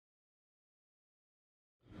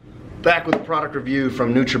Back with a product review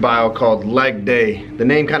from Nutrabio called Leg Day. The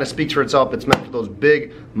name kind of speaks for itself. It's meant for those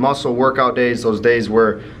big muscle workout days, those days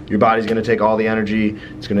where your body's gonna take all the energy.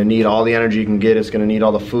 It's gonna need all the energy you can get. It's gonna need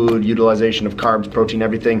all the food, utilization of carbs, protein,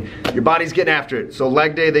 everything. Your body's getting after it. So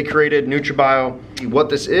Leg Day, they created Nutrabio. What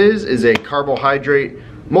this is a carbohydrate,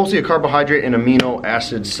 mostly a carbohydrate and amino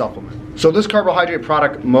acid supplement. So this carbohydrate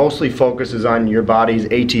product mostly focuses on your body's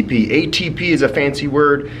ATP. ATP is a fancy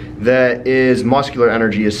word that is muscular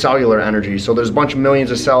energy, is cellular energy. So there's a bunch of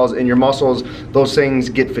millions of cells in your muscles. Those things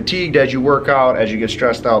get fatigued as you work out, as you get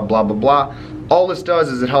stressed out, blah, blah, blah. All this does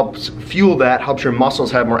is it helps fuel that, helps your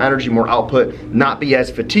muscles have more energy, more output, not be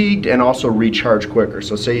as fatigued, and also recharge quicker.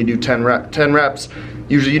 So say you do 10 reps,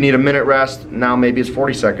 usually you need a minute rest. Now maybe it's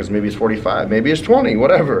 40 seconds, maybe it's 45, maybe it's 20,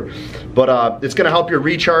 whatever. But it's gonna help your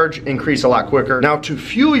recharge increase a lot quicker. Now to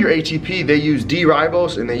fuel your ATP, they use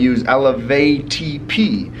D-ribose and they use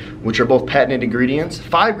Elevate-TP, which are both patented ingredients.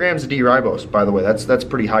 5 grams of D-ribose, by the way, that's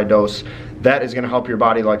pretty high dose. That is gonna help your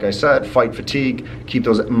body, like I said, fight fatigue, keep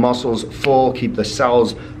those muscles full, keep the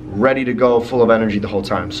cells ready to go, full of energy the whole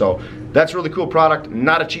time. So that's a really cool product,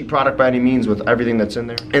 not a cheap product by any means with everything that's in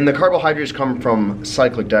there. And the carbohydrates come from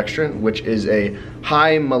cyclic dextrin, which is a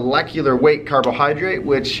high molecular weight carbohydrate,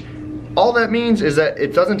 which all that means is that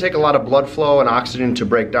it doesn't take a lot of blood flow and oxygen to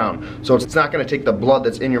break down. So it's not gonna take the blood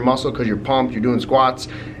that's in your muscle because you're pumped, you're doing squats.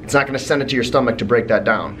 It's not gonna send it to your stomach to break that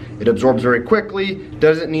down. It absorbs very quickly,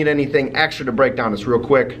 doesn't need anything extra to break down. It's real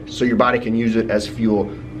quick, so your body can use it as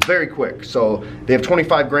fuel very quick. So they have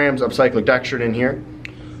 25 grams of cyclic dextrin in here.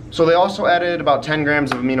 So they also added about 10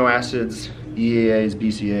 grams of amino acids, EAAs,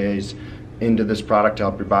 BCAAs, into this product to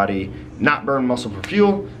help your body not burn muscle for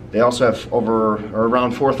fuel. They also have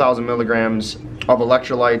around 4,000 milligrams of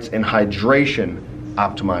electrolytes and hydration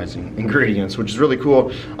optimizing ingredients, which is really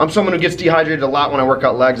cool. I'm someone who gets dehydrated a lot when I work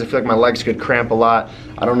out legs. I feel like my legs could cramp a lot.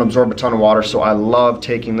 I don't absorb a ton of water, so I love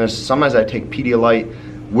taking this. Sometimes I take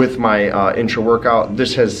Pedialyte with my intra workout.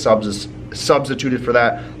 This has substituted for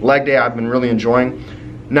that. Leg day I've been really enjoying.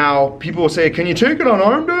 Now, people will say, can you take it on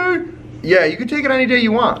arm day? Yeah, you can take it any day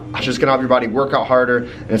you want. It's just gonna help your body work out harder,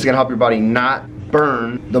 and it's gonna help your body not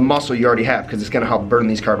burn the muscle you already have, because it's gonna help burn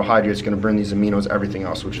these carbohydrates, it's gonna burn these aminos, everything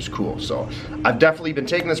else, which is cool. So I've definitely been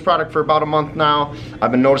taking this product for about a month now.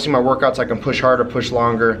 I've been noticing my workouts, I can push harder, push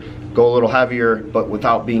longer, go a little heavier, but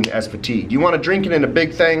without being as fatigued. You wanna drink it in a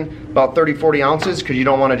big thing, about 30, 40 ounces, because you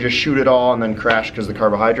don't wanna just shoot it all and then crash because of the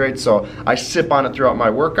carbohydrates. So I sip on it throughout my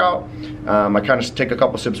workout. I kind of take a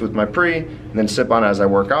couple sips with my pre, and then sip on it as I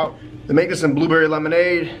work out. They make this in blueberry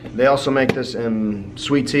lemonade. They also make this in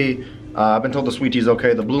sweet tea. I've been told the sweet tea is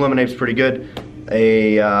okay. The blue lemonade's pretty good.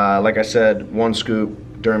 Like I said, 1 scoop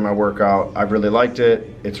during my workout. I really liked it.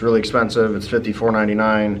 It's really expensive. It's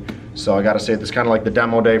 $54.99. So I gotta say, it's kind of like the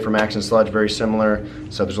demo day from Max and Sludge, very similar.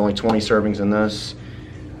 So there's only 20 servings in this.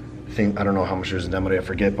 I don't know how much there's in demo day, I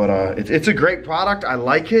forget, but it's a great product. I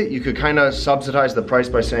like it. You could kind of subsidize the price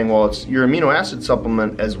by saying, well, it's your amino acid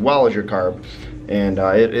supplement as well as your carb. And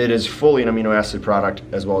it is fully an amino acid product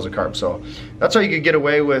as well as a carb. So that's how you could get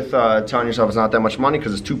away with telling yourself it's not that much money,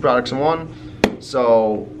 because it's 2 products in 1.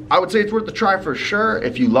 So I would say it's worth a try for sure.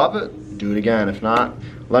 If you love it, do it again. If not,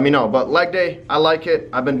 let me know. But leg day, I like it.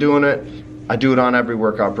 I've been doing it. I do it on every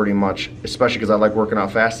workout pretty much, especially because I like working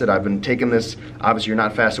out fasted. I've been taking this, obviously you're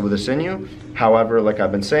not fasted with this in you. However, like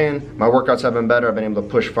I've been saying, my workouts have been better. I've been able to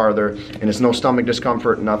push farther, and it's no stomach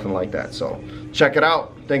discomfort, nothing like that. So check it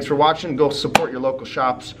out. Thanks for watching. Go support your local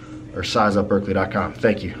shops or sizeupberkeley.com.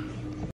 Thank you.